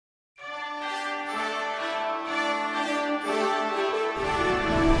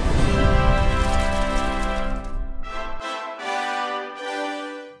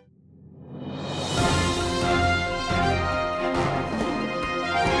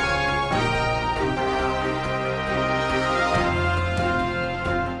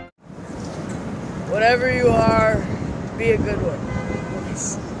Whatever you are, be a good one.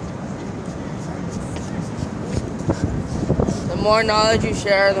 The more knowledge you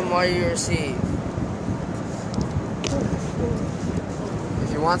share, the more you receive.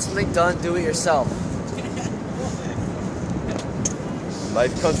 If you want something done, do it yourself.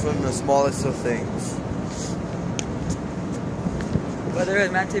 Life comes from the smallest of things. Whether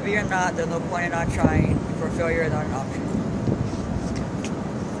it's meant to be or not, there's no point in not trying, for failure is not an option.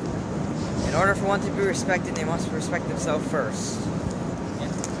 In order for one to be respected, they must respect themselves first.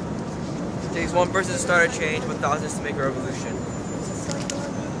 It takes one person to start a change, but thousands to make a revolution.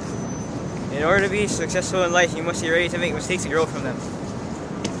 In order to be successful in life, you must be ready to make mistakes and grow from them.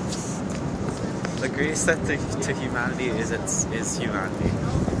 The greatest threat to humanity is humanity.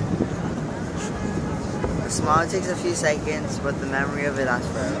 A smile takes a few seconds, but the memory of it lasts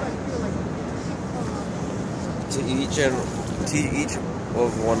forever. To each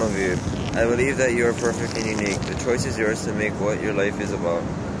of one of you, I believe that you are perfect and unique. The choice is yours to make what your life is about.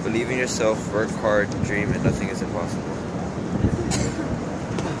 Believe in yourself, work hard, dream, and nothing is impossible.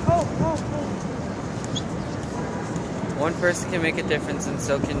 One person can make a difference and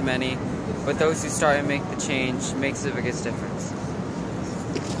so can many, but those who start and make the change makes the biggest difference.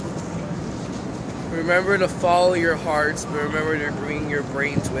 Remember to follow your hearts, but remember to bring your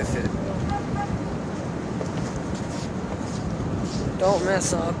brains with it. Don't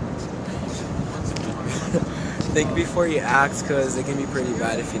mess up. Think before you act, because it can be pretty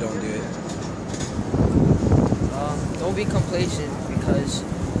bad if you don't do it. Don't be complacent, because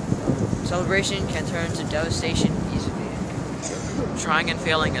celebration can turn to devastation easily. Trying and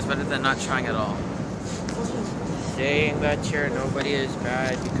failing is better than not trying at all. Saying that you're nobody is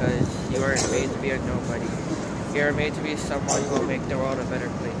bad, because you aren't made to be a nobody. You are made to be someone who will make the world a better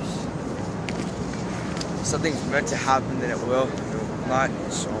place. If something's meant to happen, then it will. If it will not,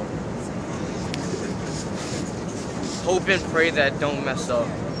 so. Hope and pray that don't mess up.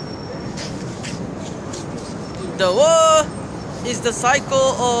 The war is the cycle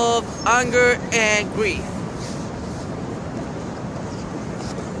of anger and grief.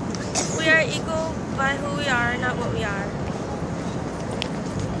 We are equal by who we are, not what we are.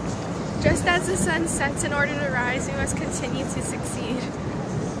 Just as the sun sets in order to rise, we must continue to succeed.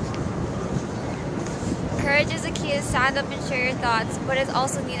 Courage is the key to stand up and share your thoughts, but it's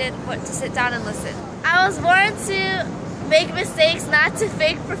also needed to sit down and listen. I was born to make mistakes, not to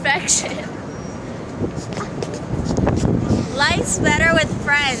fake perfection. Life's better with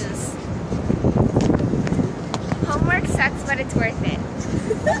friends. Homework sucks, but it's worth it.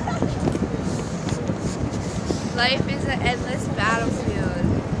 Life is an endless battlefield.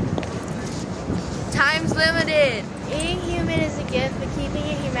 Time's limited. Being human is a gift, but keeping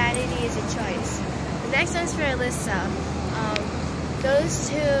your humanity is a choice. The next one's for Alyssa. Those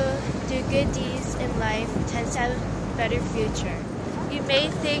who do good deeds in life tend to have a better future. You may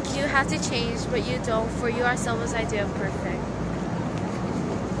think you have to change, but you don't, for you are someone's idea of perfect.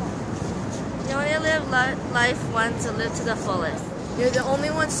 You only live life once, to live to the fullest. You're the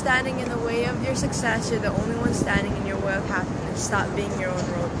only one standing in the way of your success. You're the only one standing in your way of happiness. Stop being your own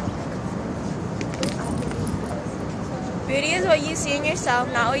roadblock. Beauty is what you see in yourself,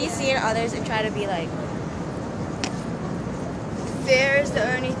 not what you see in others and try to be like. Fear is the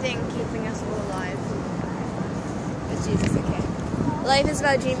only thing keeping us all alive. But Jesus, okay. Life is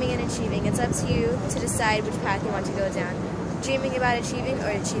about dreaming and achieving. It's up to you to decide which path you want to go down. Dreaming about achieving or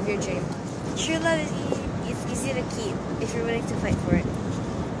achieve your dream. True love is easy to keep if you're willing to fight for it.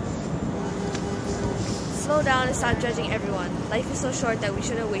 Slow down and stop judging everyone. Life is so short that we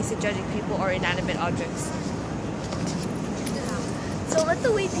shouldn't waste it judging people or inanimate objects. So let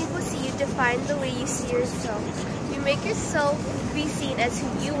the way people see you define the way you see yourself. You make yourself be seen as who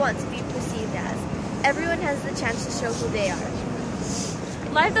you want to be perceived as. Everyone has the chance to show who they are.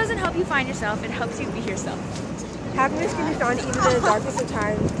 Life doesn't help you find yourself, it helps you be yourself. Happiness can be found even in the darkest of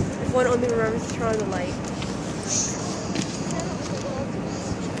times if one only remembers to turn on the light.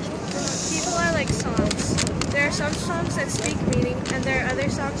 People are like songs. There are some songs that speak meaning, and there are other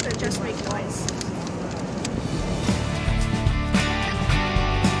songs that just make noise.